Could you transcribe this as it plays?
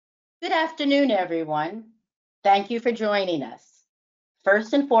Good afternoon, everyone. Thank you for joining us.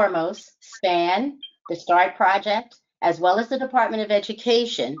 First and foremost, SPAN, the START project, as well as the Department of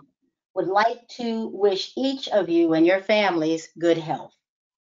Education, would like to wish each of you and your families good health.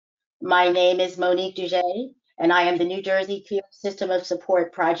 My name is Monique Duget, and I am the New Jersey Field System of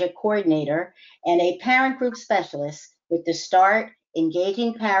Support Project Coordinator and a parent group specialist with the START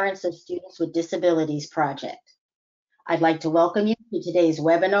Engaging Parents of Students with Disabilities project. I'd like to welcome you to today's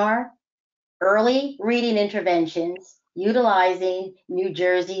webinar, Early Reading Interventions Utilizing New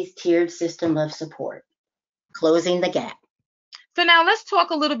Jersey's Tiered System of Support, Closing the Gap. So now let's talk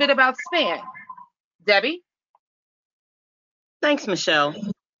a little bit about SPAN. Debbie? Thanks, Michelle.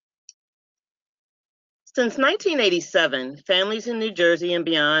 Since 1987, families in New Jersey and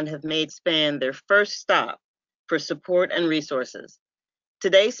beyond have made SPAN their first stop for support and resources.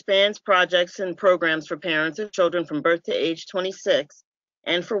 Today, SPAN's projects and programs for parents of children from birth to age 26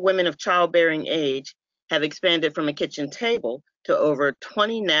 and for women of childbearing age have expanded from a kitchen table to over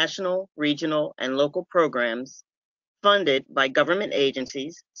 20 national, regional, and local programs funded by government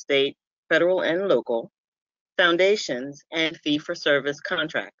agencies, state, federal, and local, foundations, and fee-for-service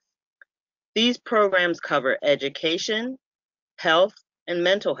contracts. These programs cover education, health and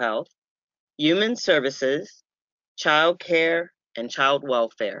mental health, human services, child care, and child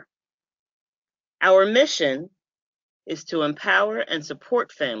welfare. Our mission is to empower and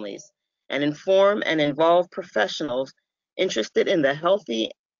support families and inform and involve professionals interested in the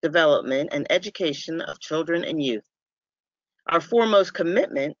healthy development and education of children and youth. Our foremost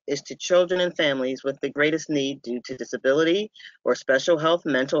commitment is to children and families with the greatest need due to disability or special health,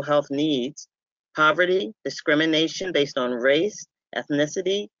 mental health needs, poverty, discrimination based on race,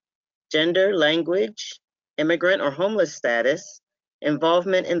 ethnicity, gender, language, immigrant or homeless status,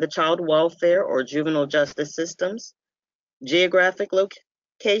 involvement in the child welfare or juvenile justice systems, geographic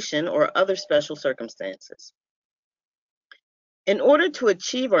location, or other special circumstances. In order to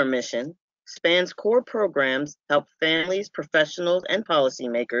achieve our mission, SPAN's core programs help families, professionals, and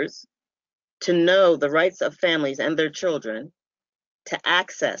policymakers to know the rights of families and their children, to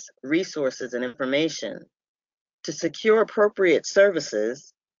access resources and information, to secure appropriate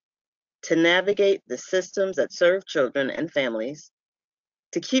services, to navigate the systems that serve children and families,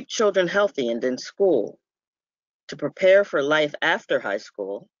 to keep children healthy and in school, to prepare for life after high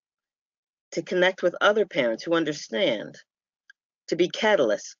school, to connect with other parents who understand, to be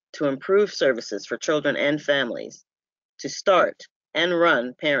catalysts to improve services for children and families, to start and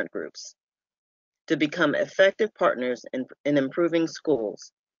run parent groups, to become effective partners in improving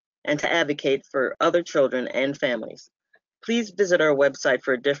schools, and to advocate for other children and families. Please visit our website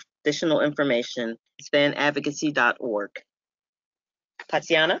for additional information, spanadvocacy.org.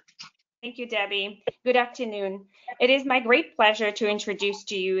 Tatiana? Thank you, Debbie. Good afternoon. It is my great pleasure to introduce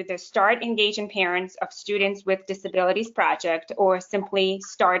to you the START Engaging Parents of Students with Disabilities project, or simply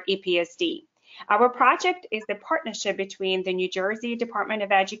START EPSD. Our project is the partnership between the New Jersey Department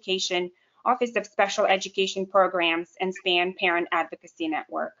of Education, Office of Special Education Programs, and SPAN Parent Advocacy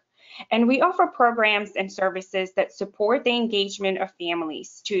Network. And we offer programs and services that support the engagement of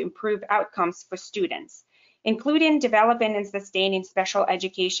families to improve outcomes for students, including developing and sustaining special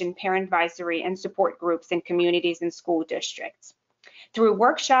education, parent advisory, and support groups in communities and school districts. Through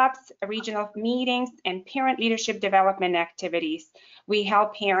workshops, regional meetings, and parent leadership development activities, we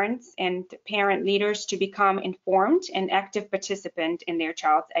help parents and parent leaders to become informed and active participants in their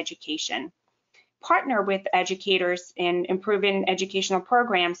child's education. Partner with educators in improving educational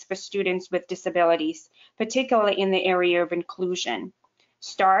programs for students with disabilities, particularly in the area of inclusion.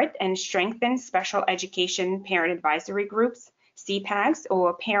 Start and strengthen special education parent advisory groups, CPAGs,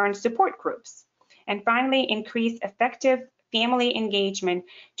 or parent support groups. And finally, increase effective family engagement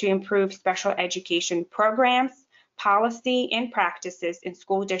to improve special education programs, policy, and practices in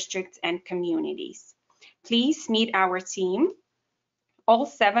school districts and communities. Please meet our team. All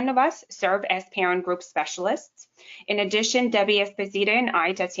 7 of us serve as parent group specialists. In addition, Debbie Esposito and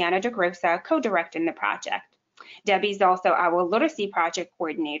I, Tatiana DeGrosa, co-directing the project. Debbie's also our literacy project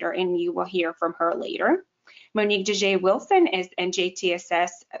coordinator, and you will hear from her later. Monique Duget Wilson is NJTSS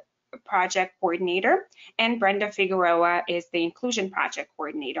project coordinator, and Brenda Figueroa is the inclusion project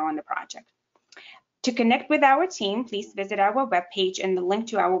coordinator on the project. To connect with our team, please visit our webpage, and the link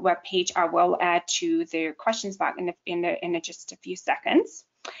to our webpage I will add to the questions box in just a few seconds.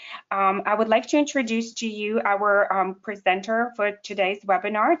 I would like to introduce to you our presenter for today's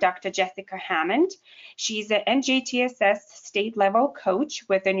webinar, Dr. Jessica Hammond. She's an NJTSS state level coach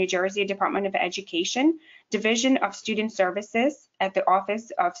with the New Jersey Department of Education, Division of Student Services at the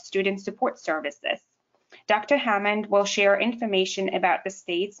Office of Student Support Services. Dr. Hammond will share information about the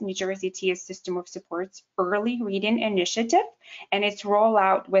state's NJTSS System of Supports Early Reading Initiative and its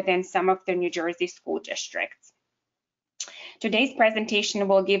rollout within some of the New Jersey school districts. Today's presentation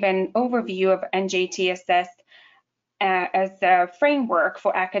will give an overview of NJTSS as a framework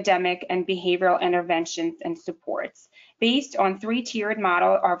for academic and behavioral interventions and supports based on three-tiered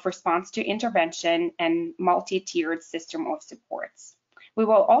model of response to intervention and multi-tiered system of supports. We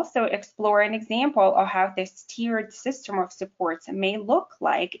will also explore an example of how this tiered system of supports may look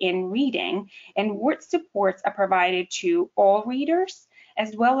like in reading and what supports are provided to all readers,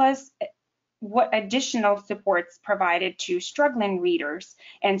 as well as what additional supports provided to struggling readers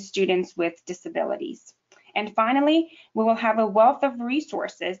and students with disabilities. And finally, we will have a wealth of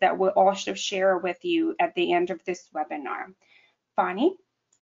resources that we'll also share with you at the end of this webinar. Bonnie?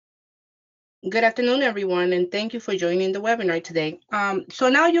 Good afternoon, everyone, and thank you for joining the webinar today. So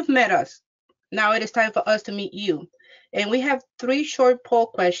now you've met us. Now it is time for us to meet you. And we have 3 short poll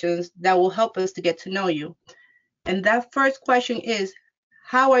questions that will help us to get to know you. And that first question is,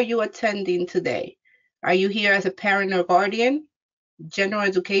 how are you attending today? Are you here as a parent or guardian, general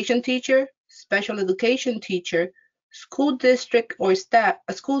education teacher, special education teacher, school district or staff,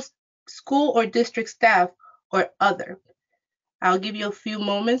 school or district staff, or other? I'll give you a few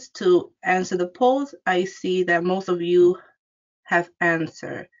moments to answer the polls. I see that most of you have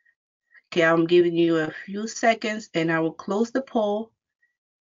answered. Okay, I'm giving you a few seconds and I will close the poll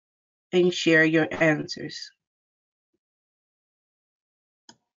and share your answers.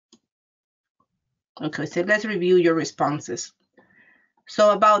 Okay, so let's review your responses.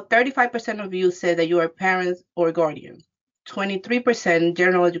 So about 35% of you said that you are parents or guardians, 23%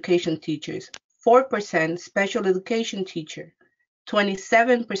 general education teachers, 4% special education teacher,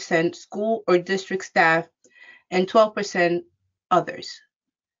 27% school or district staff, and 12% others.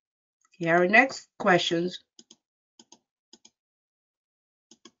 Here are our next questions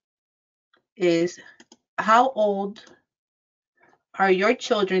is, how old are your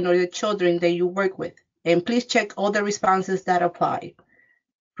children or the children that you work with? And please check all the responses that apply.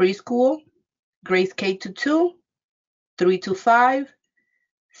 Preschool, grades K to 2, 3 to 5,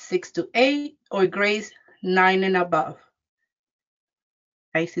 6 to 8, or grades 9 and above.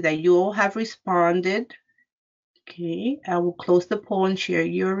 I see that you all have responded. Okay, I will close the poll and share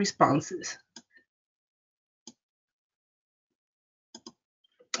your responses.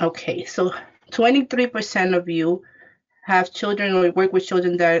 Okay, so 23% of you have children or work with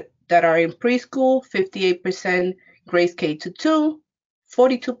children that are in preschool, 58% grades K to 2,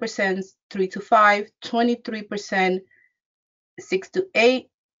 42% 3 to 5, 23% 6 to 8,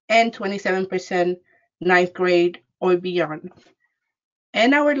 and 27% 9th grade or beyond.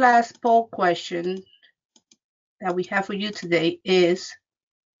 And our last poll question that we have for you today is,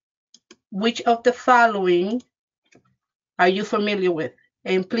 which of the following are you familiar with?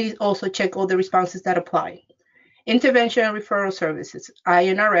 And please also check all the responses that apply. Intervention and referral services,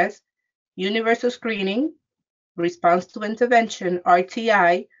 INRS, universal screening, response to intervention,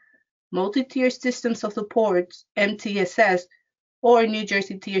 RTI, multi-tier systems of supports, MTSS, or New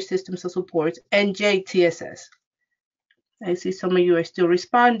Jersey Tier Systems of Supports, NJTSS. I see some of you are still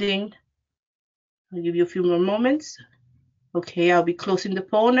responding. I'll give you a few more moments. Okay, I'll be closing the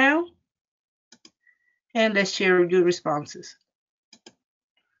poll now. And let's share your responses.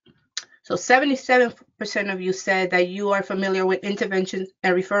 So 77% of you said that you are familiar with intervention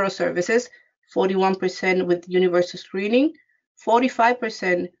and referral services, 41% with universal screening,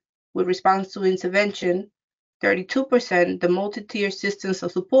 45% with response to intervention, 32% the multi-tier systems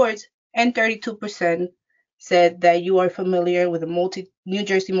of supports, and 32% said that you are familiar with the New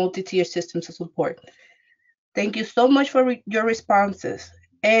Jersey multi-tier systems of support. Thank you so much for your responses.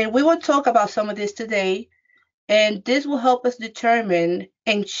 And we will talk about some of this today, and this will help us determine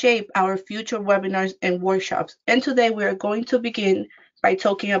and shape our future webinars and workshops. And today we are going to begin by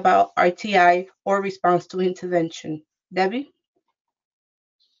talking about RTI, or response to intervention. Debbie?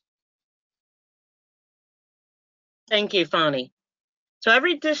 Thank you, Fani. So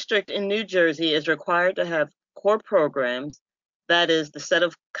every district in New Jersey is required to have core programs, that is the set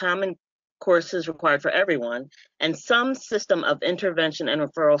of common courses required for everyone, and some system of intervention and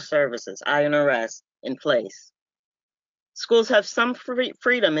referral services, INRS, in place. Schools have some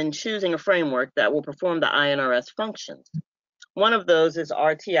freedom in choosing a framework that will perform the INRS functions. One of those is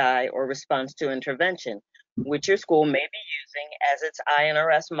RTI, or response to intervention, which your school may be using as its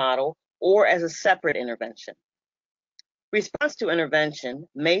INRS model or as a separate intervention. Response to intervention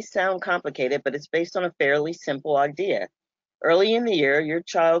may sound complicated, but it's based on a fairly simple idea. Early in the year, your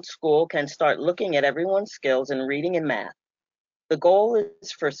child's school can start looking at everyone's skills in reading and math. The goal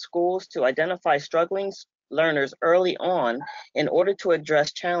is for schools to identify struggling learners early on in order to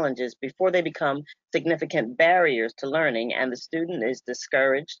address challenges before they become significant barriers to learning and the student is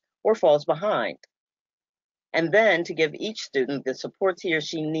discouraged or falls behind. And then to give each student the supports he or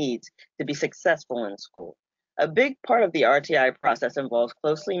she needs to be successful in school. A big part of the RTI process involves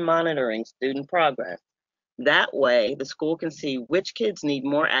closely monitoring student progress. That way, the school can see which kids need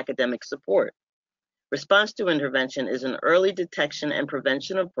more academic support. Response to intervention is an early detection and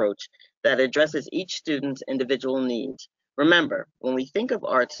prevention approach that addresses each student's individual needs. Remember, when we think of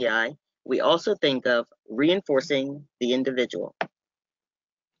RTI, we also think of reinforcing the individual.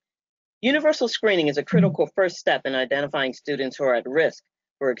 Universal screening is a critical first step in identifying students who are at risk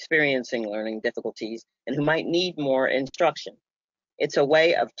for experiencing learning difficulties and who might need more instruction. It's a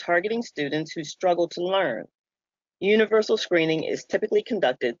way of targeting students who struggle to learn. Universal screening is typically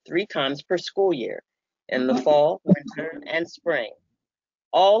conducted 3 times per school year, in the fall, winter, and spring.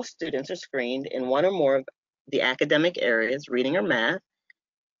 All students are screened in one or more of the academic areas, reading or math.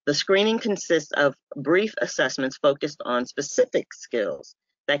 The screening consists of brief assessments focused on specific skills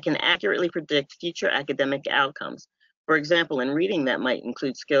that can accurately predict future academic outcomes. For example, in reading, that might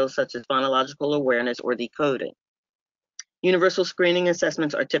include skills such as phonological awareness or decoding. Universal screening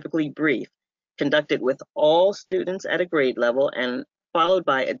assessments are typically brief, conducted with all students at a grade level and followed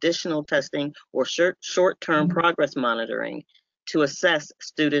by additional testing or short-term progress monitoring to assess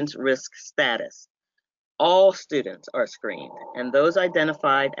students' risk status. All students are screened, and those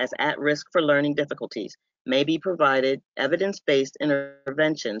identified as at risk for learning difficulties may be provided evidence-based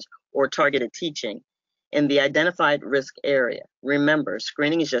interventions or targeted teaching in the identified risk area. Remember,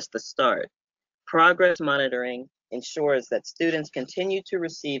 screening is just the start. Progress monitoring ensures that students continue to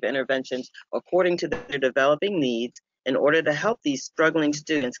receive interventions according to their developing needs in order to help these struggling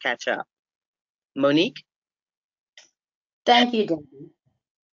students catch up. Monique? Thank you, Debbie.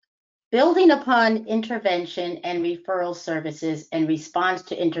 Building upon intervention and referral services and response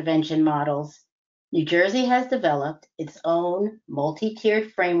to intervention models, New Jersey has developed its own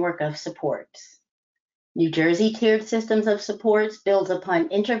multi-tiered framework of supports. New Jersey tiered systems of supports builds upon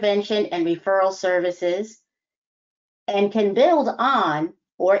intervention and referral services and can build on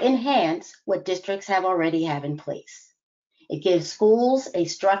or enhance what districts already have in place. It gives schools a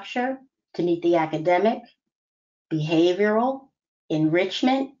structure to meet the academic, behavioral,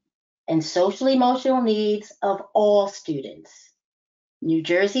 enrichment, and social emotional needs of all students. New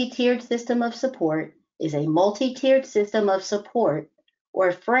Jersey tiered system of support is a multi-tiered system of support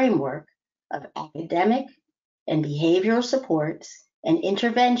or framework of academic and behavioral supports and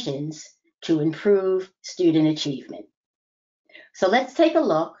interventions to improve student achievement. So let's take a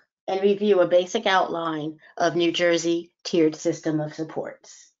look and review a basic outline of New Jersey tiered system of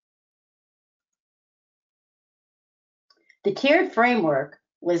supports. The tiered framework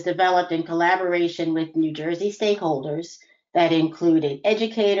was developed in collaboration with New Jersey stakeholders that included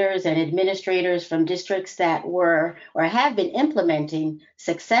educators and administrators from districts that were or have been implementing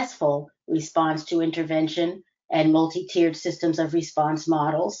successful response to intervention and multi-tiered systems of response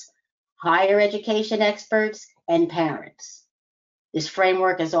models, higher education experts, and parents. This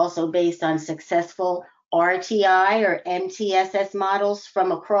framework is also based on successful RTI or NJTSS models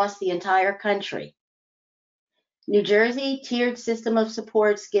from across the entire country. New Jersey tiered system of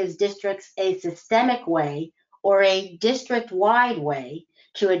supports gives districts a systemic way or a district-wide way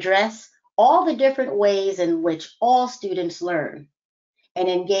to address all the different ways in which all students learn and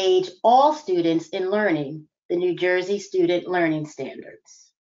engage all students in learning the New Jersey Student Learning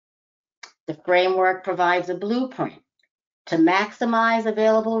Standards. The framework provides a blueprint to maximize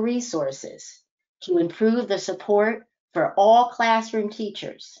available resources, to improve the support for all classroom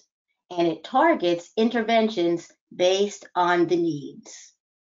teachers, and it targets interventions based on the needs.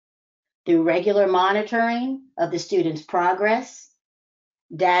 Through regular monitoring of the student's progress,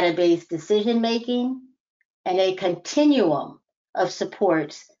 database decision-making, and a continuum of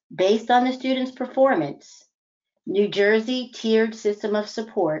supports based on the student's performance, New Jersey tiered system of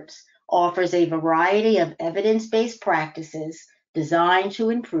supports offers a variety of evidence-based practices designed to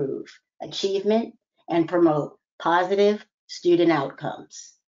improve achievement and promote positive student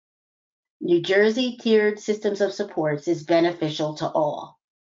outcomes. New Jersey tiered systems of supports is beneficial to all.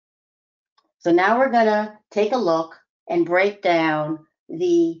 So now we're going to take a look and break down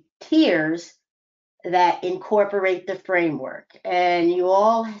the tiers that incorporate the framework. And you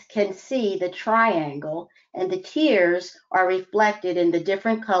all can see the triangle, and the tiers are reflected in the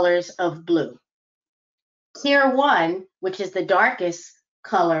different colors of blue. Tier 1, which is the darkest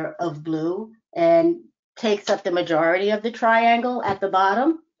color of blue and takes up the majority of the triangle at the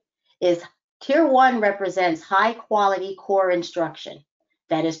bottom, is Tier 1 represents high quality core instruction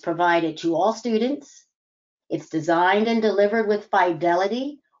that is provided to all students It's designed and delivered with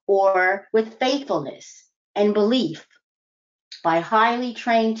fidelity or with faithfulness and belief by highly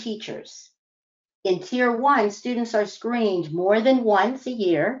trained teachers. In Tier 1, students are screened more than once a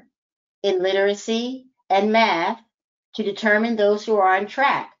year in literacy and math to determine those who are on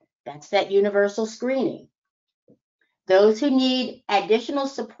track. That's that universal screening. Those who need additional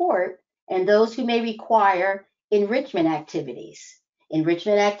support and those who may require enrichment activities.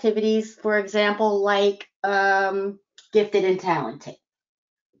 Enrichment activities, for example, like gifted and talented.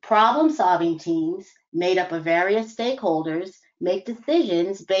 Problem-solving teams made up of various stakeholders make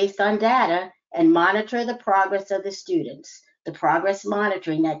decisions based on data and monitor the progress of the students, the progress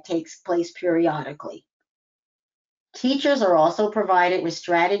monitoring that takes place periodically. Teachers are also provided with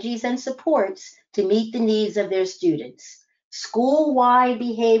strategies and supports to meet the needs of their students. School-wide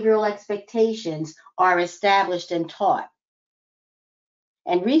behavioral expectations are established and taught.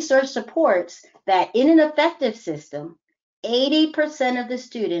 And research supports that in an effective system, 80% of the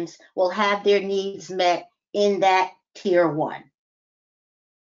students will have their needs met in that Tier 1.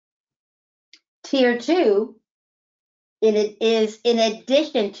 Tier 2 is in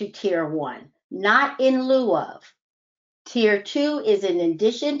addition to Tier 1, not in lieu of. Tier 2 is in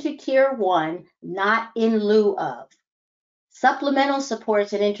addition to Tier 1, not in lieu of. Supplemental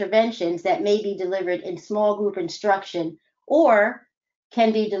supports and interventions that may be delivered in small group instruction or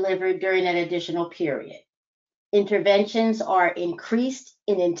can be delivered during an additional period. Interventions are increased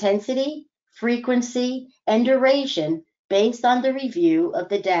in intensity, frequency, and duration based on the review of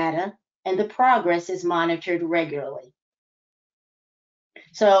the data, and the progress is monitored regularly.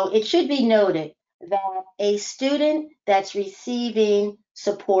 So it should be noted that a student that's receiving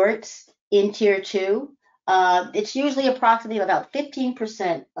supports in Tier 2, it's usually approximately about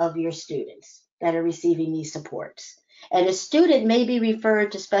 15% of your students that are receiving these supports. And a student may be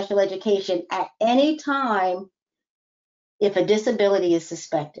referred to special education at any time if a disability is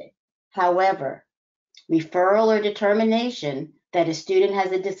suspected. However, referral or determination that a student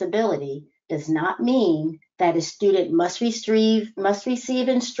has a disability does not mean that a student must receive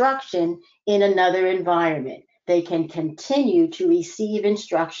instruction in another environment. They can continue to receive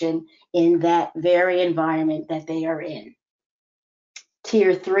instruction in that very environment that they are in.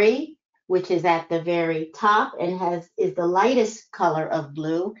 Tier 3, which is at the very top and is the lightest color of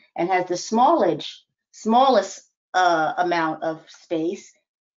blue and has the smallest amount of space.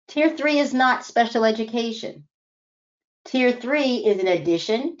 Tier 3 is not special education. Tier 3 is in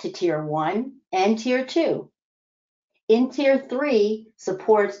addition to Tier 1 and Tier 2. In Tier 3,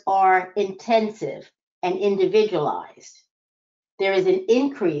 supports are intensive and individualized. There is an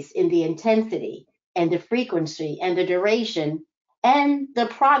increase in the intensity and the frequency and the duration, and the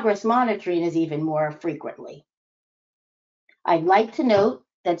progress monitoring is even more frequently. I'd like to note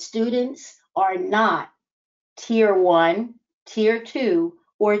that students are not Tier 1, Tier 2,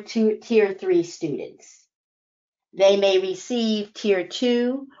 or Tier 3 students. They may receive Tier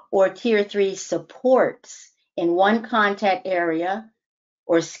 2 or Tier 3 supports in one content area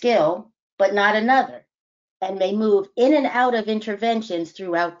or skill, but not another, and may move in and out of interventions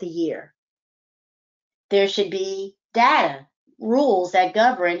throughout the year. There should be data, rules that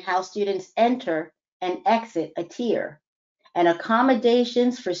govern how students enter and exit a tier, and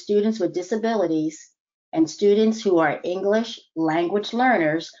accommodations for students with disabilities and students who are English language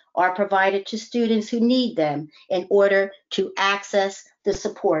learners are provided to students who need them in order to access the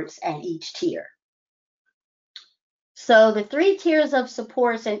supports at each tier. So the 3 tiers of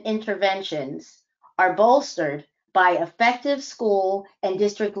supports and interventions are bolstered by effective school and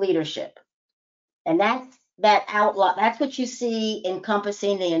district leadership. And that's what you see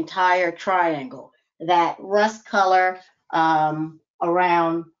encompassing the entire triangle, that rust color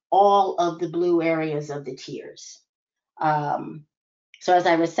around all of the blue areas of the tiers. So as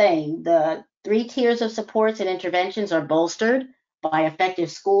I was saying, the 3 tiers of supports and interventions are bolstered by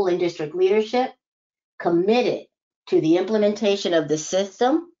effective school and district leadership, committed to the implementation of the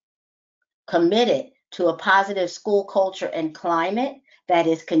system, committed to a positive school culture and climate that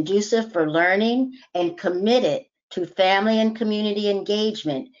is conducive for learning, and committed to family and community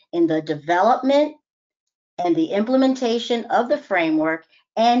engagement in the development and the implementation of the framework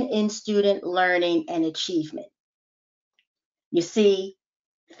and in student learning and achievement. You see,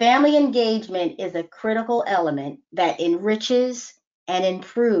 family engagement is a critical element that enriches and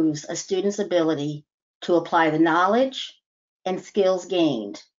improves a student's ability to apply the knowledge and skills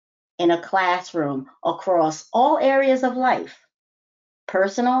gained in a classroom across all areas of life: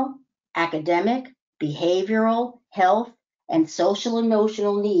 personal, academic, behavioral, health, and social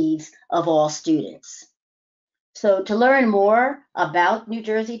emotional needs of all students. So to learn more about New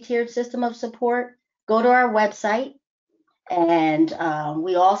Jersey tiered system of support, go to our website. And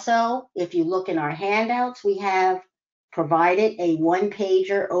we also, if you look in our handouts, we have provided a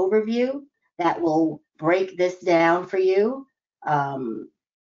one-pager overview that will break this down for you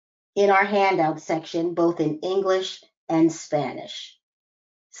in our handout section, both in English and Spanish.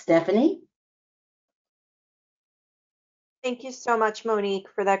 Stephanie? Thank you so much, Monique,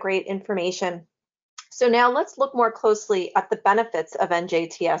 for that great information. So now let's look more closely at the benefits of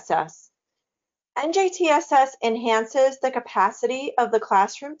NJTSS. NJTSS enhances the capacity of the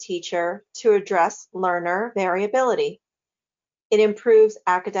classroom teacher to address learner variability. It improves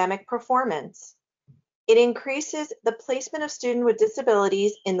academic performance. It increases the placement of students with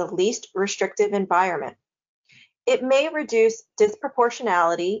disabilities in the least restrictive environment. It may reduce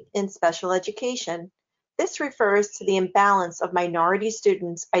disproportionality in special education. This refers to the imbalance of minority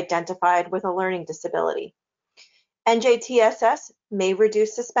students identified with a learning disability. NJTSS may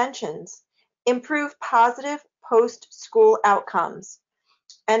reduce suspensions, improve positive post-school outcomes,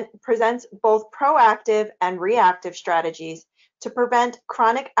 and presents both proactive and reactive strategies to prevent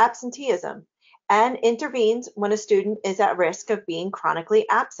chronic absenteeism and intervenes when a student is at risk of being chronically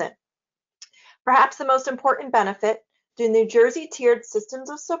absent. Perhaps the most important benefit, the New Jersey Tiered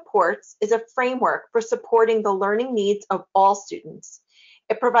Systems of Supports is a framework for supporting the learning needs of all students.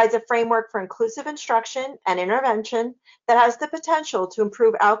 It provides a framework for inclusive instruction and intervention that has the potential to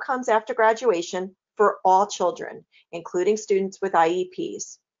improve outcomes after graduation for all children, including students with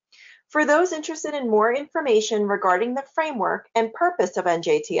IEPs. For those interested in more information regarding the framework and purpose of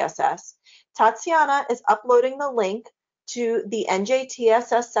NJTSS, Tatiana is uploading the link to the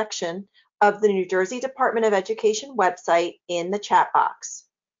NJTSS section of the New Jersey Department of Education website in the chat box.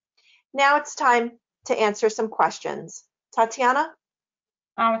 Now it's time to answer some questions. Tatiana?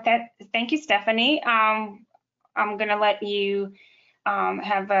 Thank you, Stephanie. I'm going to let you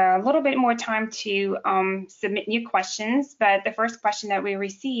have a little bit more time to submit your questions, but the first question that we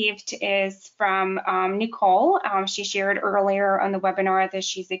received is from Nicole. She shared earlier on the webinar that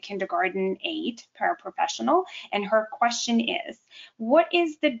she's a kindergarten aide paraprofessional, and her question is, what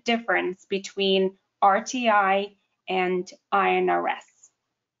is the difference between RTI and INRS?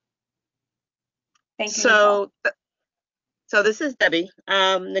 Thank you, Nicole. So this is Debbie.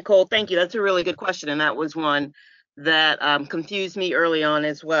 Nicole, thank you. That's a really good question, and that was one that confused me early on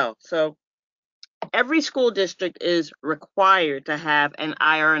as well. So every school district is required to have an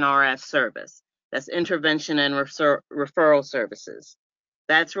INRS service. That's intervention and referral services.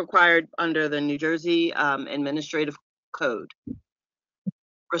 That's required under the New Jersey Administrative Code.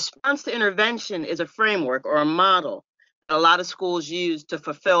 Response to intervention is a framework or a model that a lot of schools use to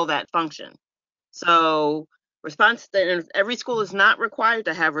fulfill that function. So every school is not required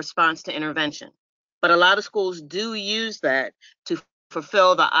to have response to intervention, but a lot of schools do use that to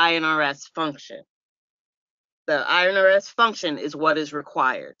fulfill the INRS function. The INRS function is what is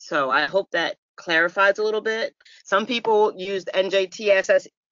required. So I hope that clarifies a little bit. Some people use NJTSS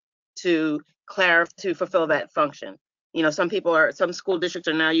to fulfill that function. You know, some school districts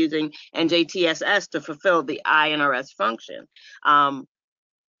are now using NJTSS to fulfill the INRS function.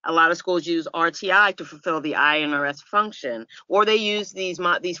 A lot of schools use RTI to fulfill the INRS function, or they use these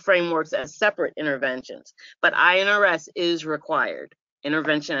frameworks as separate interventions. But INRS is required,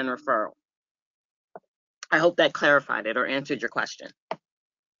 intervention and referral. I hope that clarified it or answered your question.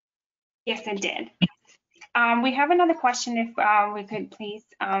 Yes, it did. We have another question, if we could please.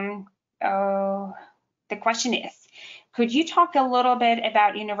 The question is, could you talk a little bit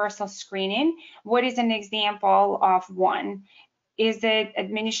about universal screening? What is an example of one? Is it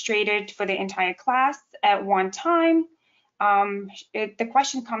administered for the entire class at one time? The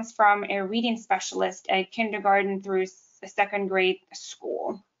question comes from a reading specialist at kindergarten through second grade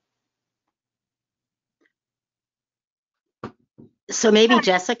school. So maybe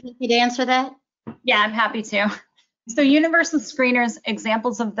Jessica could answer that? Yeah, I'm happy to. So universal screeners,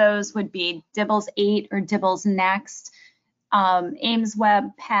 examples of those would be Dibbles 8 or Dibbles Next, Ames Web,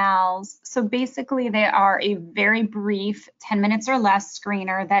 PALS. So basically they are a very brief 10 minutes or less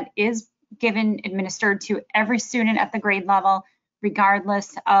screener that is administered to every student at the grade level,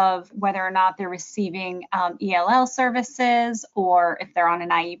 regardless of whether or not they're receiving ELL services or if they're on an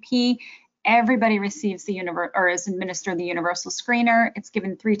IEP. Everybody receives is administered the universal screener. It's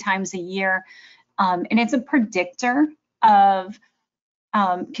given 3 times a year, and it's a predictor of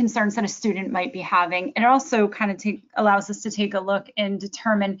concerns that a student might be having. It also kind of allows us to take a look and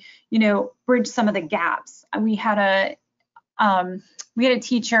determine, bridge some of the gaps. We had a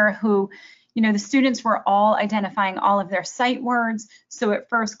teacher who, the students were all identifying all of their sight words. So at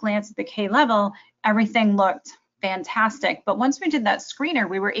first glance at the K level, everything looked fantastic. But once we did that screener,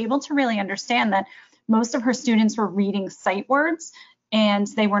 we were able to really understand that most of her students were reading sight words, and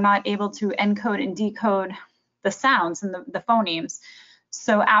they were not able to encode and decode the sounds and the phonemes.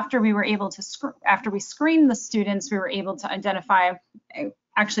 So after we screened the students, we were able to identify,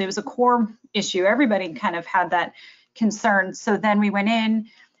 actually it was a core issue. Everybody kind of had that concern. So then we went in,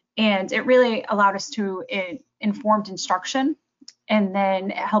 and it really allowed us to informed instruction, and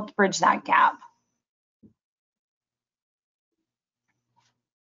then it helped bridge that gap.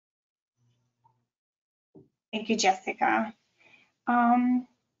 Thank you, Jessica.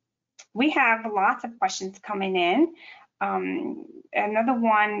 We have lots of questions coming in. Another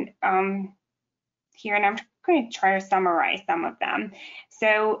one here, and I'm going to try to summarize some of them.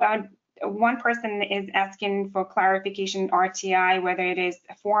 So one person is asking for clarification RTI, whether it is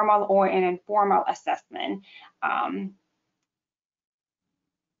a formal or an informal assessment.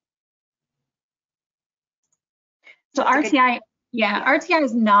 So RTI, yeah, RTI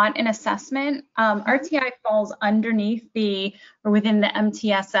is not an assessment. RTI falls underneath or within the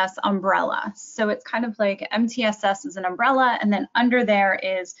MTSS umbrella. So it's kind of like MTSS is an umbrella, and then under there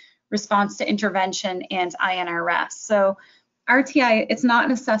is response to intervention and INRS. So RTI, it's not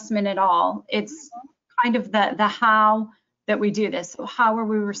an assessment at all. It's kind of the how that we do this. So how are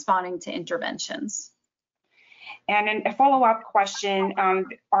we responding to interventions? And then a follow-up question,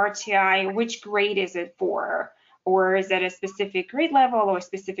 RTI, which grade is it for? Or is it a specific grade level or a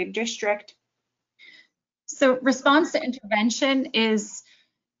specific district? So response to intervention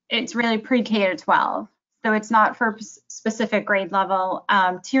it's really pre-K to 12. So it's not for specific grade level.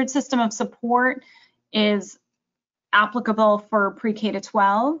 Tiered system of support is applicable for pre-K to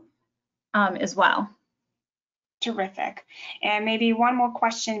 12 as well. Terrific. And maybe one more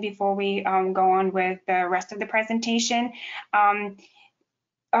question before we go on with the rest of the presentation.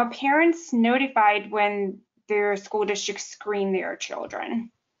 Are parents notified when their school districts screen their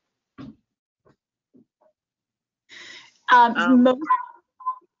children?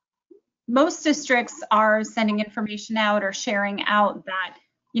 Most districts are sending information out or sharing out that,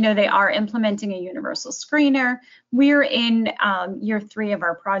 they are implementing a universal screener. We're in year 3 of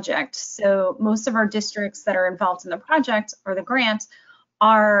our project. So most of our districts that are involved in the project or the grant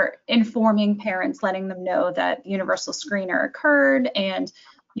are informing parents, letting them know that the universal screener occurred and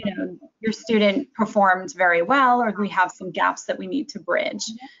your student performed very well, or we have some gaps that we need to bridge.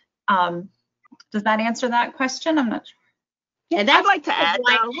 Does that answer that question? I'm not sure. And that's I'd like to add,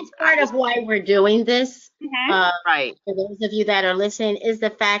 that's part of why we're doing this. Right. For those of you that are listening, is the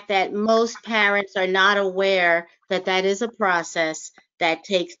fact that most parents are not aware that that is a process that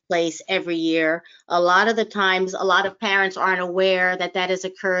takes place every year. A lot of the times, a lot of parents aren't aware that that has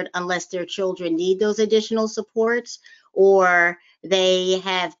occurred unless their children need those additional supports, or they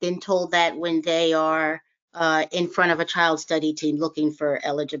have been told that when they are in front of a child study team looking for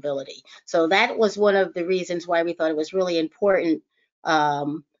eligibility. So that was one of the reasons why we thought it was really important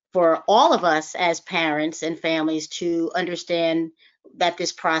for all of us as parents and families to understand that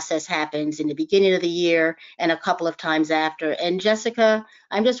this process happens in the beginning of the year and a couple of times after. And Jessica,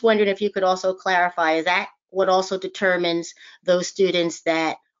 I'm just wondering if you could also clarify, is that what also determines those students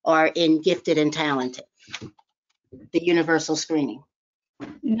that are in gifted and talented, the universal screening?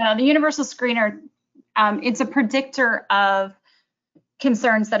 No, the universal screener, it's a predictor of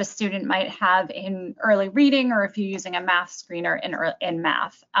concerns that a student might have in early reading, or if you're using a math screener in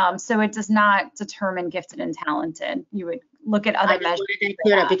math. So it does not determine gifted and talented. You would look at other measures.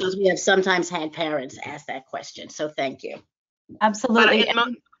 Because we have sometimes had parents ask that question. So thank you. Absolutely.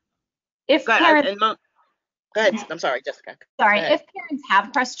 If go ahead. I'm sorry, Jessica. Sorry, if parents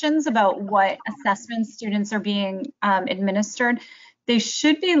have questions about what assessments students are being administered,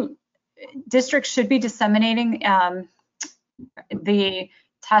 districts should be disseminating the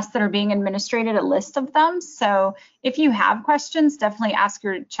tests that are being administered, a list of them. So if you have questions, definitely ask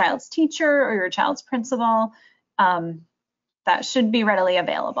your child's teacher or your child's principal. That should be readily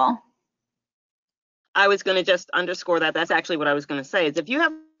available. I was going to just underscore that. That's actually what I was going to say, is if you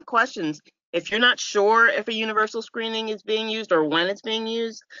have questions, if you're not sure if a universal screening is being used or when it's being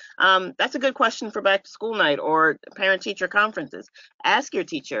used, that's a good question for back to school night or parent-teacher conferences. Ask your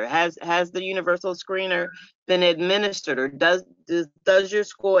teacher, has the universal screener been administered, or does your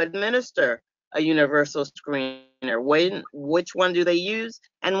school administer a universal screener? Which one do they use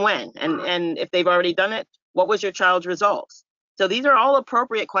and when? And if they've already done it, what was your child's results? So these are all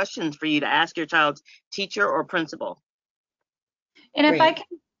appropriate questions for you to ask your child's teacher or principal. And if I can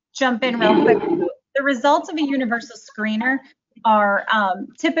jump in real quick, the results of a universal screener are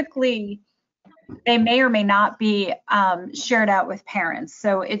typically, they may or may not be shared out with parents.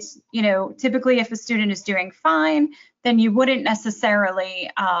 So it's, typically if a student is doing fine, then you wouldn't necessarily,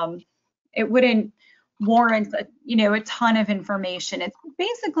 it wouldn't warrant a ton of information. It's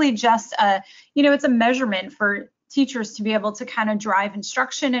basically just it's a measurement for teachers to be able to kind of drive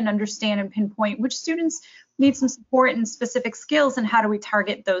instruction and understand and pinpoint which students need some support and specific skills, and how do we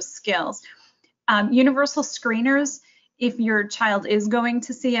target those skills. Universal screeners, if your child is going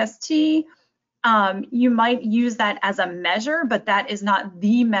to CST, you might use that as a measure, but that is not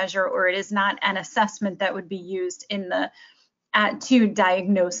the measure, or it is not an assessment that would be used to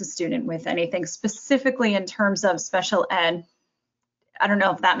diagnose a student with anything specifically in terms of special ed. I don't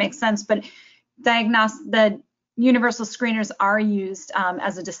know if that makes sense, but the universal screeners are used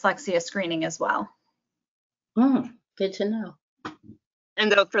as a dyslexia screening as well. Good to know.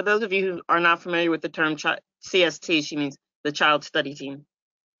 And for those of you who are not familiar with the term CST, she means the Child Study Team.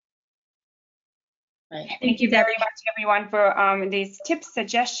 Right. Thank you very much, everyone, for these tips,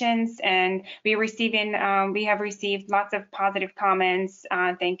 suggestions, and we have received lots of positive comments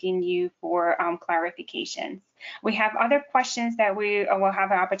thanking you for clarifications. We have other questions that we will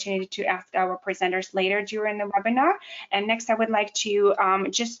have an opportunity to ask our presenters later during the webinar. And next, I would like to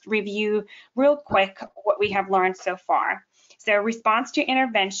just review real quick what we have learned so far. So response to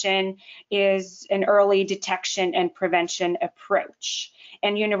intervention is an early detection and prevention approach.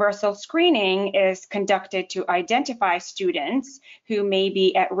 And universal screening is conducted to identify students who may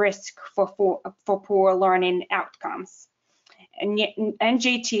be at risk for poor learning outcomes. And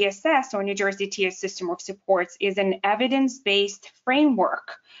NJTSS, or New Jersey Tier System of Supports, is an evidence-based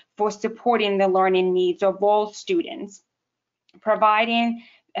framework for supporting the learning needs of all students, providing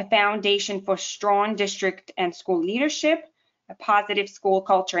a foundation for strong district and school leadership, a positive school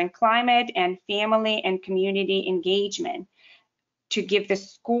culture and climate, and family and community engagement, to give the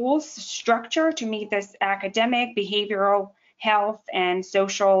schools structure to meet this academic, behavioral, health, and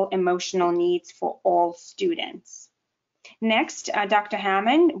social emotional needs for all students. Next, Dr.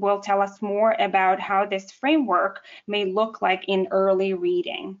 Hammond will tell us more about how this framework may look like in early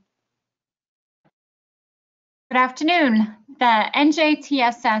reading. Good afternoon. The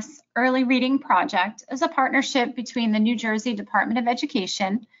NJTSS Early Reading Project is a partnership between the New Jersey Department of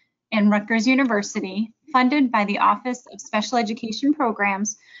Education and Rutgers University, funded by the Office of Special Education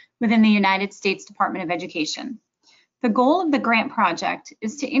Programs within the United States Department of Education. The goal of the grant project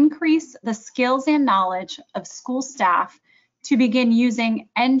is to increase the skills and knowledge of school staff to begin using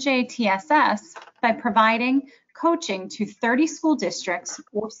NJTSS by providing coaching to 30 school districts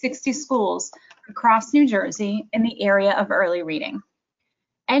or 60 schools across New Jersey in the area of early reading.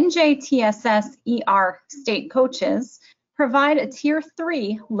 NJTSS ER state coaches provide a Tier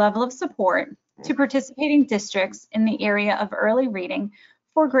 3 level of support to participating districts in the area of early reading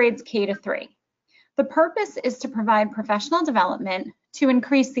for grades K to 3. The purpose is to provide professional development to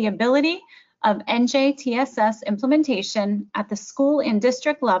increase the ability of NJTSS implementation at the school and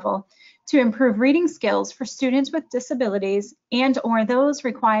district level to improve reading skills for students with disabilities and/or those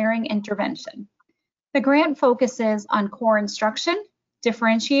requiring intervention. The grant focuses on core instruction,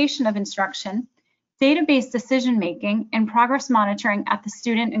 differentiation of instruction, database decision-making, and progress monitoring at the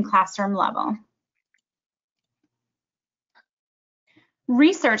student and classroom level.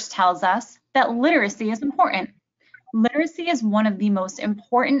 Research tells us that literacy is important. Literacy is one of the most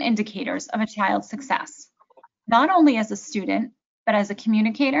important indicators of a child's success, not only as a student, but as a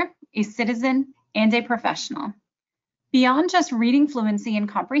communicator, a citizen, and a professional. Beyond just reading fluency and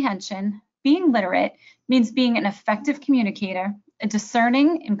comprehension, being literate means being an effective communicator, a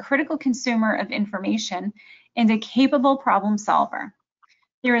discerning and critical consumer of information, and a capable problem solver.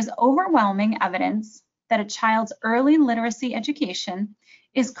 There is overwhelming evidence that a child's early literacy education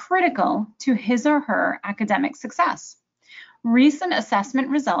is critical to his or her academic success. Recent assessment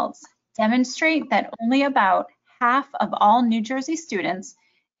results demonstrate that only about half of all New Jersey students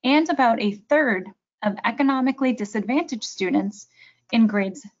and about a third of economically disadvantaged students in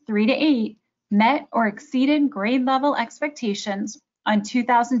grades 3 to 8 met or exceeded grade level expectations on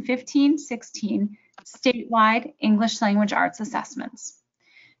 2015-16 statewide English language arts assessments.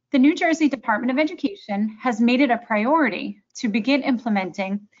 The New Jersey Department of Education has made it a priority to begin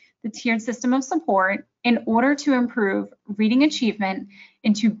implementing the tiered system of support in order to improve reading achievement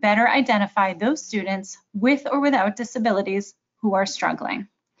and to better identify those students with or without disabilities who are struggling.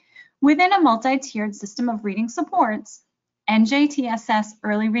 Within a multi-tiered system of reading supports, NJTSS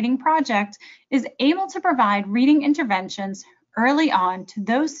Early Reading Project is able to provide reading interventions early on to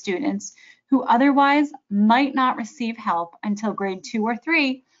those students who otherwise might not receive help until grade 2 or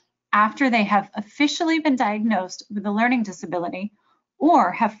 3 after they have officially been diagnosed with a learning disability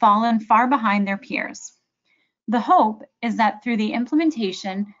or have fallen far behind their peers. The hope is that through the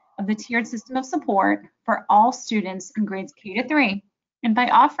implementation of the tiered system of support for all students in grades K to 3, and by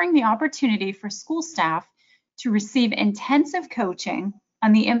offering the opportunity for school staff to receive intensive coaching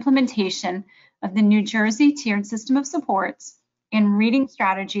on the implementation of the New Jersey tiered system of supports in reading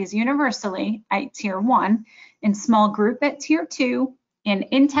strategies universally at Tier 1, in small group at Tier 2, and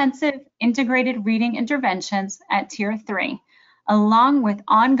intensive integrated reading interventions at Tier 3. Along with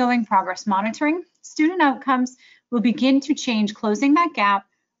ongoing progress monitoring, student outcomes will begin to change, closing that gap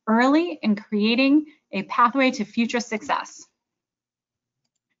early and creating a pathway to future success.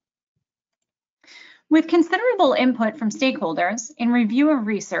 With considerable input from stakeholders in review of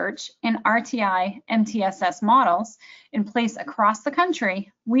research and RTI MTSS models in place across the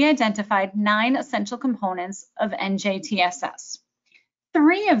country, we identified 9 essential components of NJTSS.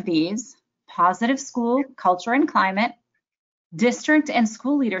 3 of these, positive school culture and climate, district and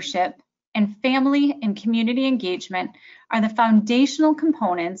school leadership, and family and community engagement, are the foundational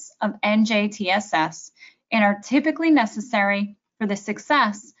components of NJTSS and are typically necessary for the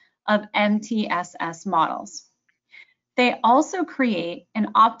success of MTSS models. They also create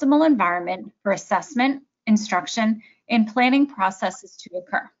an optimal environment for assessment, instruction, and planning processes to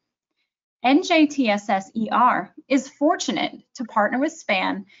occur. NJTSS ER is fortunate to partner with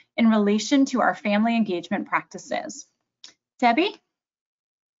SPAN in relation to our family engagement practices. Debbie?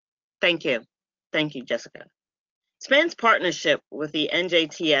 Thank you. Thank you, Jessica. SPAN's partnership with the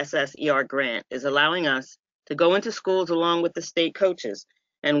NJTSS ER grant is allowing us to go into schools along with the state coaches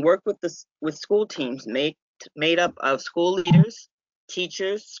and work with school teams made up of school leaders,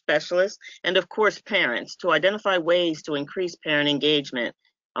 teachers, specialists, and of course parents, to identify ways to increase parent engagement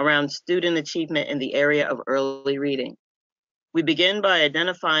around student achievement in the area of early reading. We begin by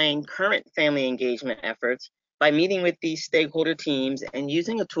identifying current family engagement efforts by meeting with these stakeholder teams and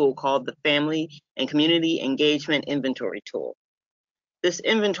using a tool called the Family and Community Engagement Inventory tool. This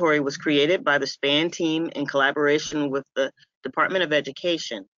inventory was created by the SPAN team in collaboration with the Department of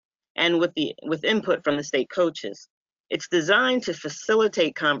Education and with input from the state coaches. It's designed to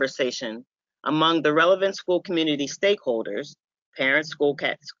facilitate conversation among the relevant school community stakeholders, parents,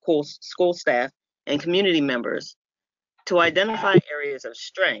 school staff, and community members, to identify areas of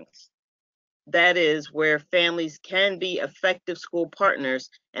strength. That is, where families can be effective school partners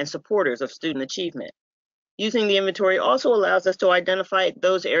and supporters of student achievement. Using the inventory also allows us to identify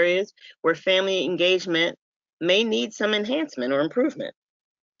those areas where family engagement may need some enhancement or improvement.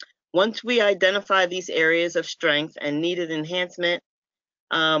 Once we identify these areas of strength and needed enhancement,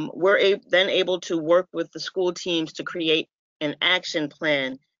 we're then able to work with the school teams to create an action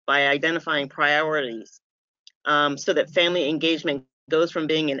plan by identifying priorities, so that family engagement goes from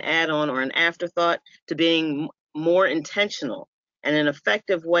being an add-on or an afterthought to being more intentional and an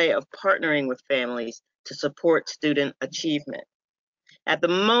effective way of partnering with families to support student achievement. At the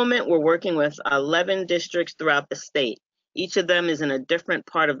moment, we're working with 11 districts throughout the state. Each of them is in a different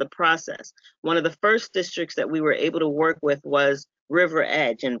part of the process. One of the first districts that we were able to work with was River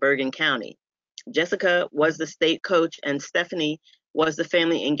Edge in Bergen County. Jessica was the state coach and Stephanie was the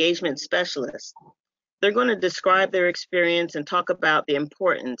family engagement specialist. They're going to describe their experience and talk about the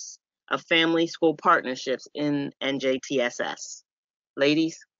importance of family school partnerships in NJTSS.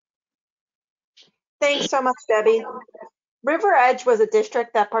 Ladies. Thanks so much, Debbie. River Edge was a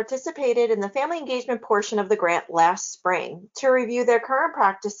district that participated in the family engagement portion of the grant last spring to review their current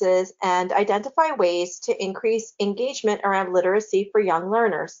practices and identify ways to increase engagement around literacy for young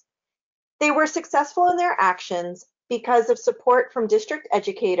learners. They were successful in their actions because of support from district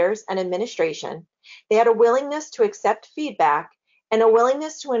educators and administration. They had a willingness to accept feedback and a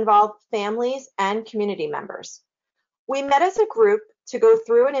willingness to involve families and community members. We met as a group to go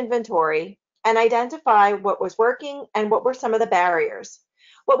through an inventory and identify what was working and what were some of the barriers.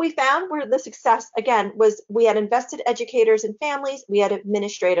 What we found were the success, again, was we had invested educators and families, we had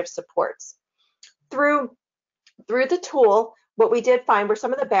administrative supports. Through the tool, what we did find were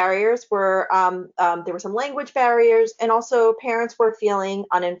some of the barriers were, there were some language barriers, and also parents were feeling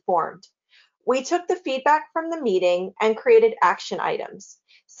uninformed. We took the feedback from the meeting and created action items.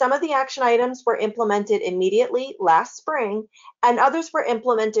 Some of the action items were implemented immediately last spring, and others were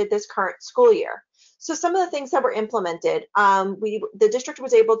implemented this current school year. So some of the things that were implemented, the district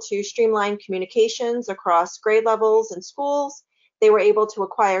was able to streamline communications across grade levels and schools. They were able to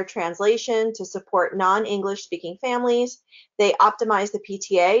acquire translation to support non-English speaking families. They optimized the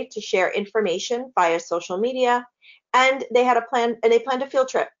PTA to share information via social media. And they had a plan, and they planned a field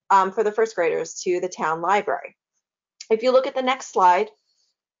trip for the first graders to the town library. If you look at the next slide,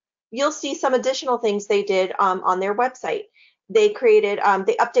 you'll see some additional things they did on their website. They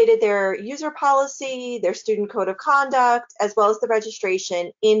updated their user policy, their student code of conduct, as well as the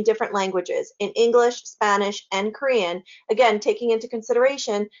registration in different languages, in English, Spanish, and Korean, again, taking into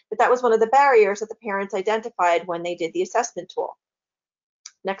consideration that that was one of the barriers that the parents identified when they did the assessment tool.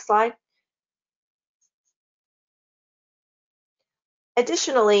 Next slide.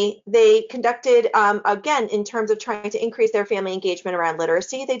 Additionally, they conducted, again, in terms of trying to increase their family engagement around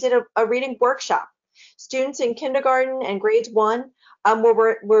literacy, they did a reading workshop. Students in kindergarten and grades 1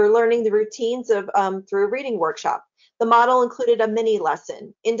 were learning the routines of through a reading workshop. The model included a mini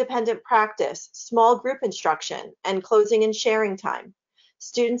lesson, independent practice, small group instruction, and closing and sharing time.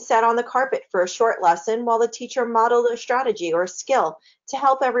 Students sat on the carpet for a short lesson while the teacher modeled a strategy or a skill to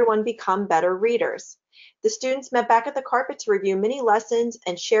help everyone become better readers. The students met back at the carpet to review mini lessons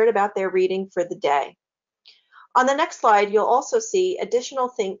and shared about their reading for the day. On the next slide, you'll also see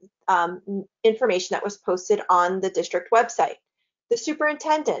additional information that was posted on the district website. The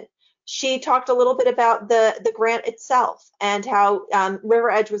superintendent, she talked a little bit about the grant itself and how River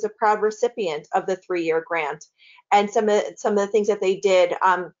Edge was a proud recipient of the 3-year grant and some of the things that they did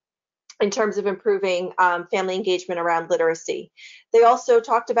in terms of improving family engagement around literacy. They also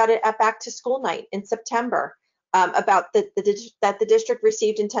talked about it at Back to School Night in September, about that the district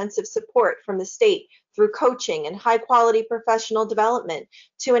received intensive support from the state through coaching and high quality professional development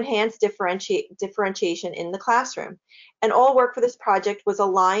to enhance differentiation in the classroom. And all work for this project was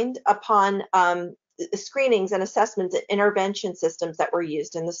aligned upon screenings and assessments and intervention systems that were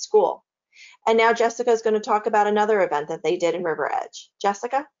used in the school. And now Jessica is going to talk about another event that they did in River Edge.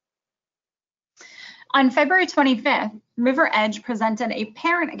 Jessica? On February 25th, River Edge presented a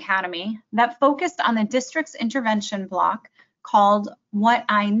parent academy that focused on the district's intervention block called What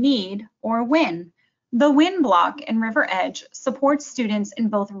I Need or WIN. The WIN block in River Edge supports students in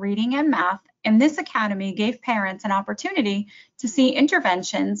both reading and math, and this academy gave parents an opportunity to see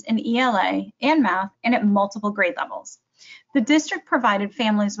interventions in ELA and math and at multiple grade levels. The district provided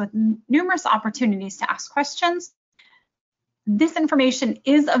families with numerous opportunities to ask questions. This information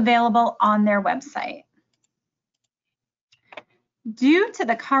is available on their website. Due to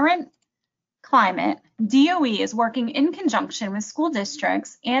the current climate, DOE is working in conjunction with school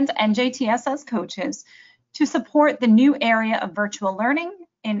districts and NJTSS coaches to support the new area of virtual learning,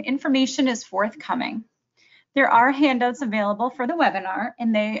 and information is forthcoming. There are handouts available for the webinar,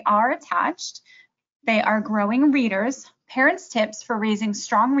 and they are attached. They are Growing Readers, Parents' Tips for Raising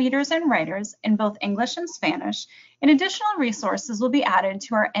Strong Readers and Writers in both English and Spanish, and additional resources will be added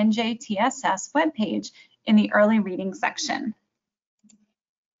to our NJTSS webpage in the early reading section.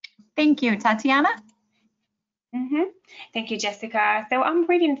 Thank you. Tatiana? Thank you, Jessica. So I'm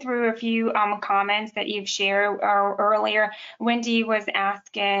reading through a few comments that you've shared earlier. Wendy was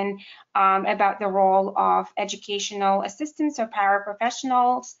asking about the role of educational assistants or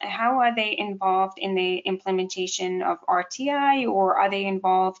paraprofessionals. How are they involved in the implementation of RTI, or are they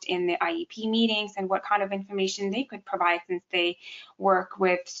involved in the IEP meetings, and what kind of information they could provide since they work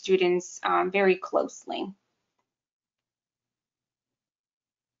with students very closely?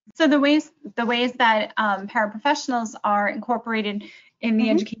 So the ways that paraprofessionals are incorporated in the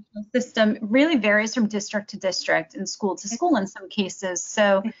educational system really varies from district to district and school to school in some cases.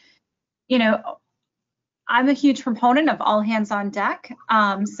 So, you know, I'm a huge proponent of all hands on deck.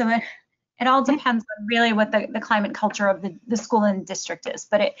 So it all depends on really what the climate culture of the school and district is.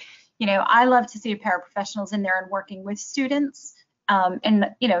 But it, you know, I love to see paraprofessionals in there and working with students and,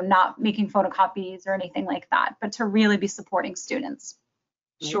 you know, not making photocopies or anything like that, but to really be supporting students.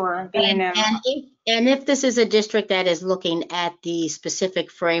 Sure. And if this is a district that is looking at the specific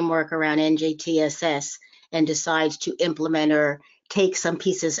framework around NJTSS and decides to implement or take some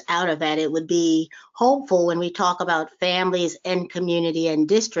pieces out of that, it would be hopeful when we talk about families and community and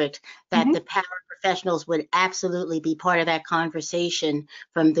district that the paraprofessionals would absolutely be part of that conversation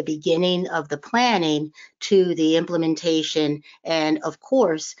from the beginning of the planning to the implementation, and of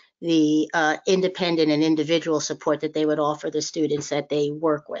course the independent and individual support that they would offer the students that they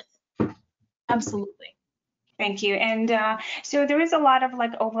work with. Absolutely. Thank you. And so there is a lot of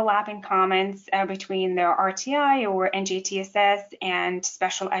like overlapping comments between the RTI or NJTSS and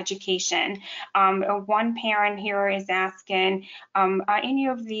special education. One parent here is asking, are any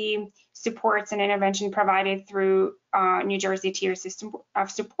of the supports and intervention provided through New Jersey tier system of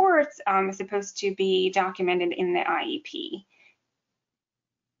supports supposed to be documented in the IEP?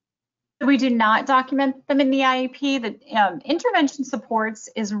 We do not document them in the IEP. The intervention supports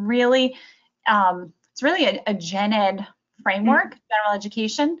is really, it's really a gen ed framework, general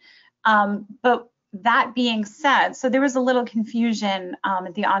education. But that being said, so there was a little confusion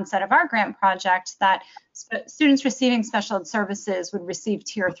at the onset of our grant project that students receiving special ed services would receive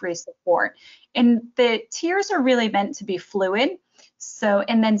Tier 3 support. And the tiers are really meant to be fluid, so,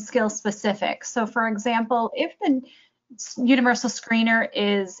 and then skill specific. So for example, if the universal screener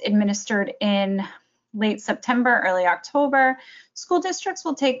is administered in late September, early October, school districts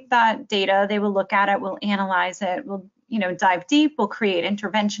will take that data, they will look at it, will analyze it, will dive deep, we'll create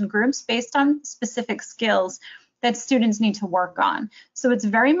intervention groups based on specific skills that students need to work on. So it's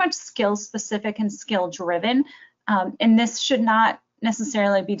very much skill specific and skill driven, and this should not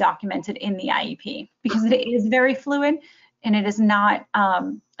necessarily be documented in the IEP because it is very fluid, and it is not,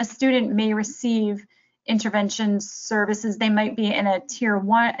 a student may receive intervention services, they might be in a Tier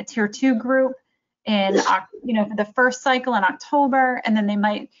 1, a Tier 2 group in, for the first cycle in October, and then they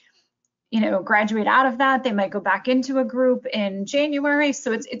might graduate out of that. They might go back into a group in January.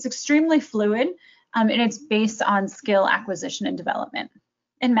 So it's extremely fluid, and it's based on skill acquisition and development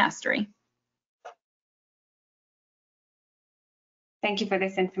and mastery. Thank you for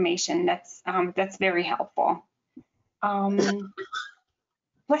this information. That's very helpful.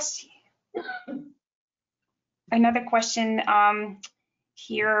 Bless you. Another question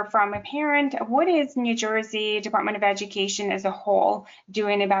here from a parent. What is New Jersey Department of Education as a whole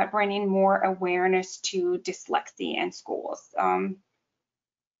doing about bringing more awareness to dyslexia in schools? Okay.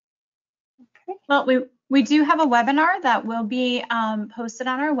 Well, we do have a webinar that will be posted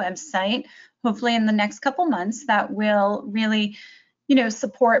on our website, hopefully in the next couple months, that will really,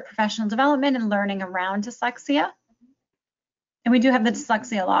 support professional development and learning around dyslexia. And we do have the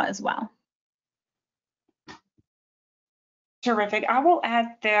dyslexia law as well. Terrific. I will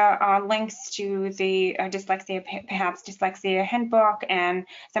add the links to the dyslexia handbook and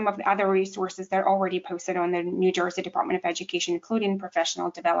some of the other resources that are already posted on the New Jersey Department of Education, including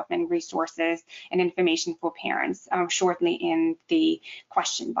professional development resources and information for parents, shortly in the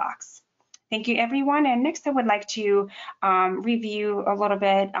question box. Thank you, everyone. And next, I would like to review a little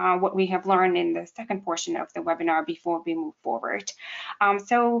bit what we have learned in the second portion of the webinar before we move forward.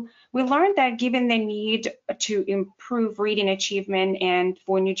 So we learned that given the need to improve reading achievement and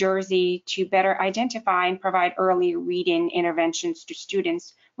for New Jersey to better identify and provide early reading interventions to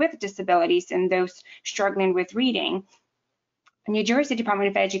students with disabilities and those struggling with reading, New Jersey Department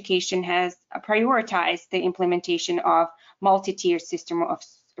of Education has prioritized the implementation of multi-tier system of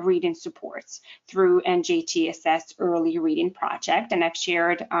reading supports through NJTSS Early Reading Project, and I've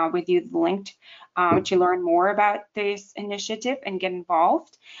shared with you the link to learn more about this initiative and get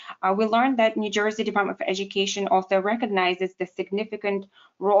involved. We learned that New Jersey Department of Education also recognizes the significant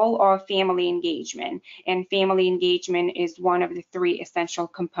role of family engagement, and family engagement is one of the 3 essential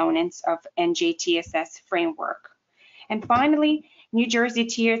components of NJTSS framework. And finally, New Jersey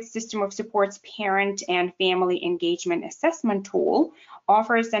Tiered System of Supports Parent and Family Engagement Assessment Tool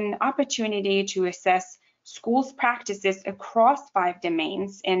offers an opportunity to assess schools' practices across 5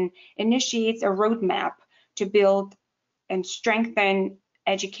 domains and initiates a roadmap to build and strengthen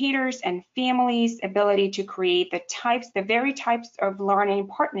educators and families' ability to create the very types of learning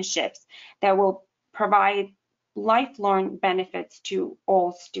partnerships that will provide lifelong benefits to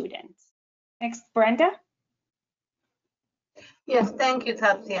all students. Next, Brenda. Yes, thank you,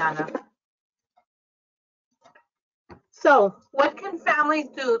 Tatiana. So, what can families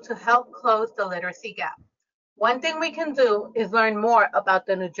do to help close the literacy gap? One thing we can do is learn more about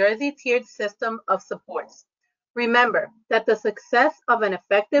the New Jersey tiered system of supports. Remember that the success of an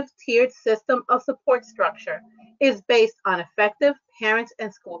effective tiered system of support structure is based on effective parents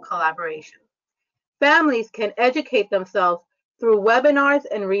and school collaboration. Families can educate themselves through webinars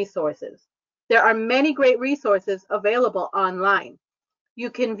and resources. There are many great resources available online. You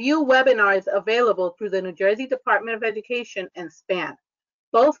can view webinars available through the New Jersey Department of Education and SPAN.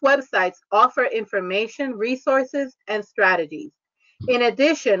 Both websites offer information, resources, and strategies. In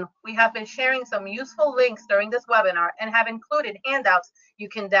addition, we have been sharing some useful links during this webinar and have included handouts you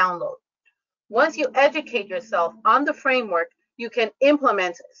can download. Once you educate yourself on the framework, you can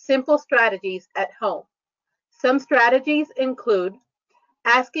implement simple strategies at home. Some strategies include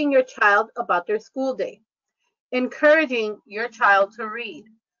asking your child about their school day, encouraging your child to read,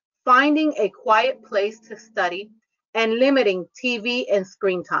 finding a quiet place to study, and limiting TV and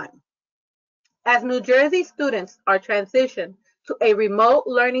screen time. As New Jersey students are transitioned to a remote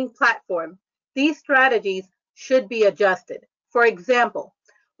learning platform, these strategies should be adjusted. For example,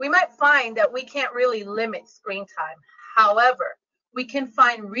 we might find that we can't really limit screen time. However, we can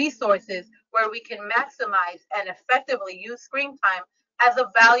find resources where we can maximize and effectively use screen time as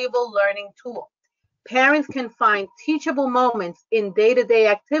a valuable learning tool. Parents can find teachable moments in day-to-day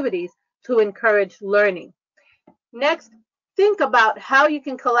activities to encourage learning. Next, think about how you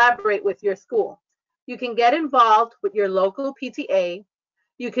can collaborate with your school. You can get involved with your local PTA.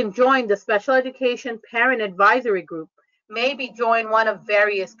 You can join the Special Education Parent Advisory Group, maybe join one of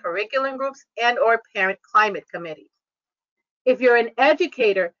various curriculum groups and/or parent climate committees. If you're an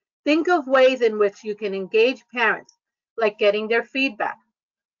educator, think of ways in which you can engage parents, like getting their feedback,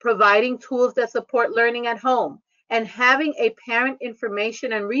 providing tools that support learning at home, and having a parent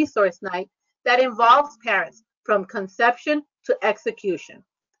information and resource night that involves parents from conception to execution.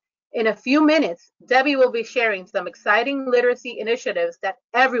 In a few minutes, Debbie will be sharing some exciting literacy initiatives that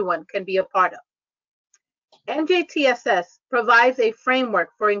everyone can be a part of. NJTSS provides a framework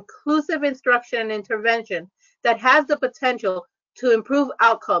for inclusive instruction and intervention that has the potential to improve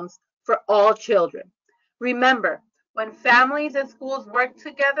outcomes for all children. Remember, when families and schools work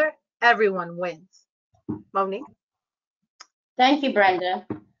together, everyone wins. Monique? Thank you, Brenda.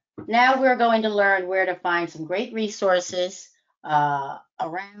 Now we're going to learn where to find some great resources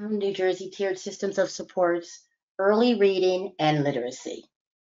around New Jersey tiered systems of supports, early reading, and literacy.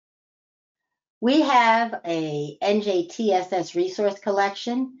 We have a NJTSS resource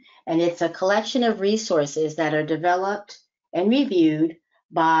collection, and it's a collection of resources that are developed and reviewed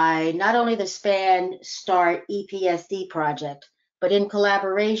by not only the SPAN START EPSD project, but in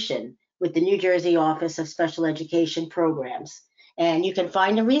collaboration with the New Jersey Office of Special Education Programs. And you can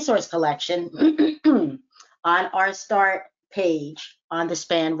find a resource collection on our START page on the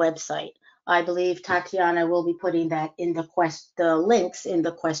SPAN website. I believe Tatiana will be putting that in the links in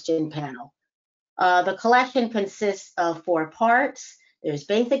the question panel. The collection consists of 4 parts. There's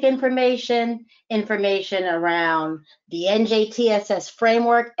basic information, information around the NJTSS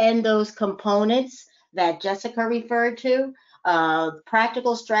framework and those components that Jessica referred to,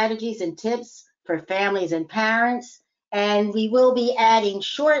 practical strategies and tips for families and parents, and we will be adding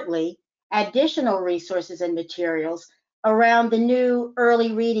shortly additional resources and materials around the new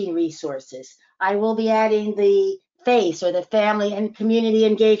early reading resources. I will be adding the FACE, or the Family and Community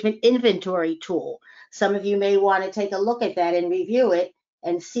Engagement Inventory tool. Some of you may want to take a look at that and review it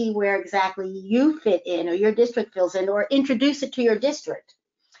and see where exactly you fit in or your district fills in, or introduce it to your district.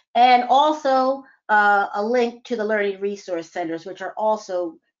 And also a link to the Learning Resource Centers, which are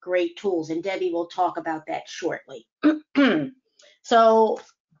also great tools, and Debbie will talk about that shortly. So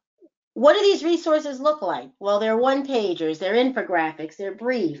what do these resources look like? Well, they're one-pagers, they're infographics, they're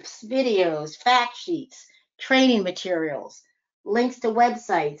briefs, videos, fact sheets, training materials, links to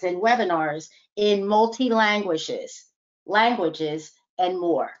websites and webinars in multi-languages, and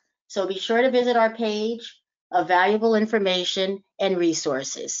more. So be sure to visit our page of valuable information and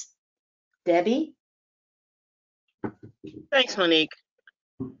resources. Debbie? Thanks, Monique.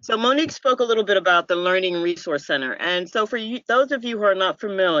 So Monique spoke a little bit about the Learning Resource Center. And so for you, those of you who are not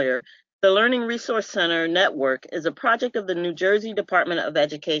familiar, the Learning Resource Center Network is a project of the New Jersey Department of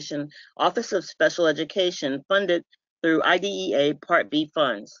Education, Office of Special Education, funded through IDEA Part B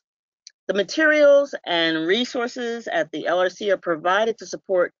funds. The materials and resources at the LRC are provided to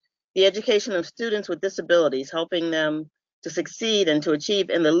support the education of students with disabilities, helping them to succeed and to achieve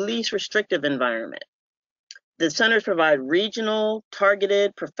in the least restrictive environment. The centers provide regional,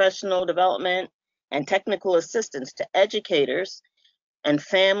 targeted, professional development and technical assistance to educators and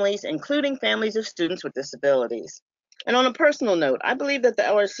families, including families of students with disabilities. And on a personal note, I believe that the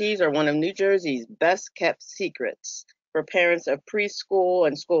LRCs are one of New Jersey's best kept secrets for parents of preschool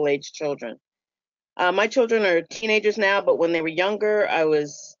and school-age children. My children are teenagers now, but when they were younger, I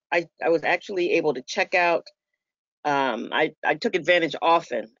was actually able to check out. I took advantage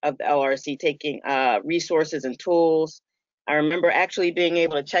often of the LRC, taking resources and tools. I remember actually being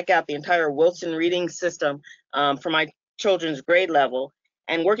able to check out the entire Wilson reading system for my children's grade level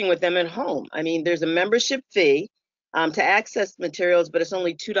and working with them at home. I mean, there's a membership fee to access materials, but it's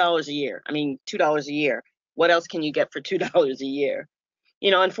only $2 a year. I mean, $2 a year. What else can you get for $2 a year? You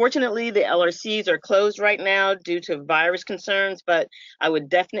know, unfortunately, the LRCs are closed right now due to virus concerns, but I would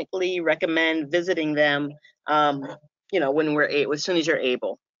definitely recommend visiting them, you know, as soon as you're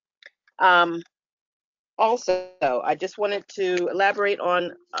able. Also, I just wanted to elaborate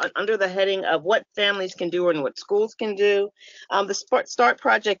on under the heading of what families can do and what schools can do. The START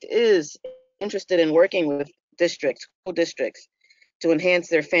project is interested in working with school districts, to enhance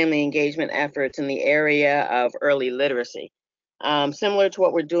their family engagement efforts in the area of early literacy. Similar to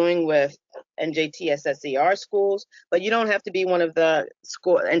what we're doing with NJTSS schools, but you don't have to be one of the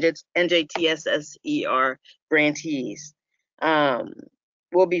NJTSS grantees.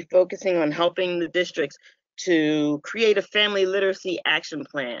 We'll be focusing on helping the districts to create a family literacy action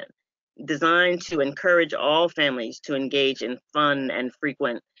plan, designed to encourage all families to engage in fun and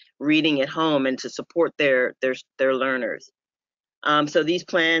frequent reading at home and to support their learners. So these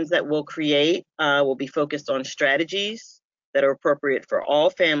plans that we'll create will be focused on strategies that are appropriate for all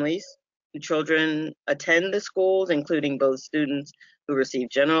families whose children attend the schools, including both students who receive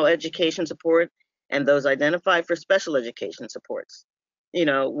general education support and those identified for special education supports. You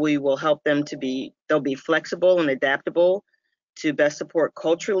know, we will help them they'll be flexible and adaptable to best support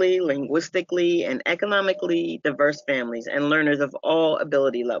culturally, linguistically, and economically diverse families and learners of all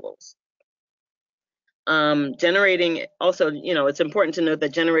ability levels. Generating, also, you know, it's important to note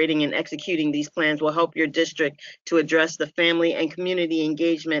that generating and executing these plans will help your district to address the family and community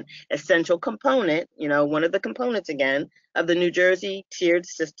engagement essential component, you know, one of the components again, of the New Jersey tiered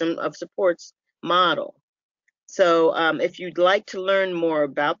system of supports model. So if you'd like to learn more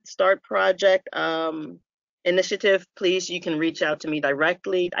about the START project initiative, please, you can reach out to me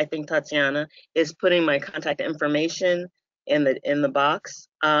directly. I think Tatiana is putting my contact information in the box.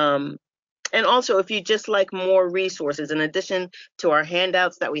 And also, if you just like more resources, in addition to our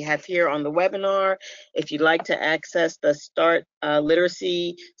handouts that we have here on the webinar, if you'd like to access the START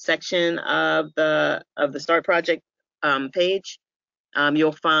literacy section of the START project page,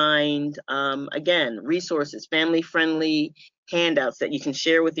 you'll find, again, resources, family-friendly handouts that you can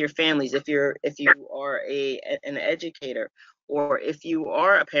share with your families if you are an educator, or if you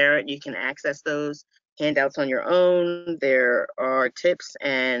are a parent, you can access those handouts on your own. There are tips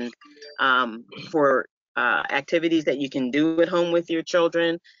and for activities that you can do at home with your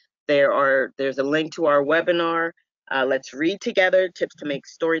children. There's a link to our webinar, Let's Read Together, tips to make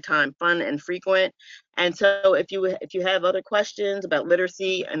story time fun and frequent. And so if you have other questions about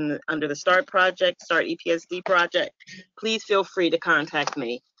literacy and under the START project, START EPSD project, please feel free to contact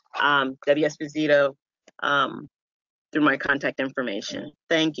me, Debbie Esposito, through my contact information.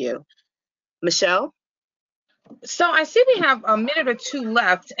 Thank you. Michelle? So I see we have a minute or two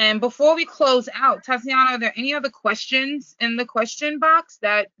left. And before we close out, Tatiana, are there any other questions in the question box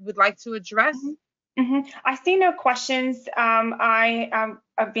that you would like to address? I see no questions.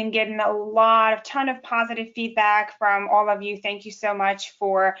 I've been getting ton of positive feedback from all of you. Thank you so much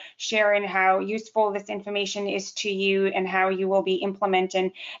for sharing how useful this information is to you and how you will be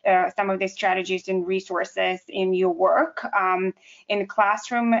implementing some of the strategies and resources in your work in the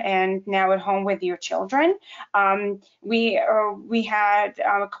classroom and now at home with your children. We had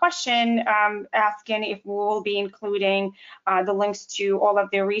a question asking if we will be including the links to all of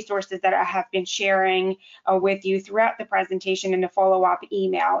the resources that I have been sharing with you throughout the presentation in the follow-up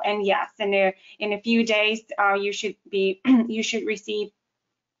email. And yes, in a few days, you should receive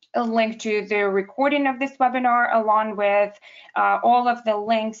a link to the recording of this webinar, along with all of the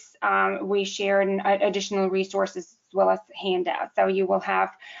links we shared and additional resources, as well as handouts. So you will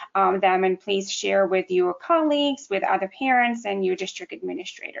have them, and please share with your colleagues, with other parents, and your district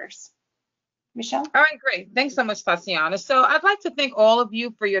administrators. Michelle? All right, great. Thanks so much, Tatiana. So I'd like to thank all of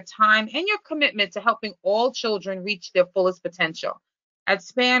you for your time and your commitment to helping all children reach their fullest potential. At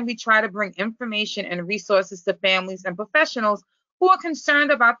SPAN, we try to bring information and resources to families and professionals who are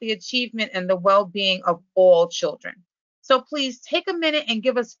concerned about the achievement and the well-being of all children. So please take a minute and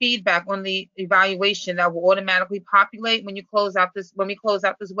give us feedback on the evaluation that will automatically populate when we close out this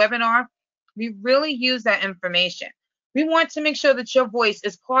webinar. We really use that information. We want to make sure that your voice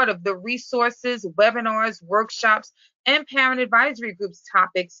is part of the resources, webinars, workshops, and parent advisory groups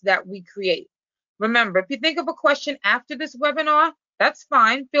topics that we create. Remember, if you think of a question after this webinar, that's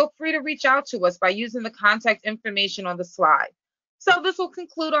fine. Feel free to reach out to us by using the contact information on the slide. So this will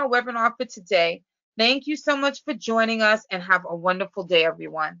conclude our webinar for today. Thank you so much for joining us, and have a wonderful day,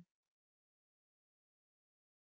 everyone.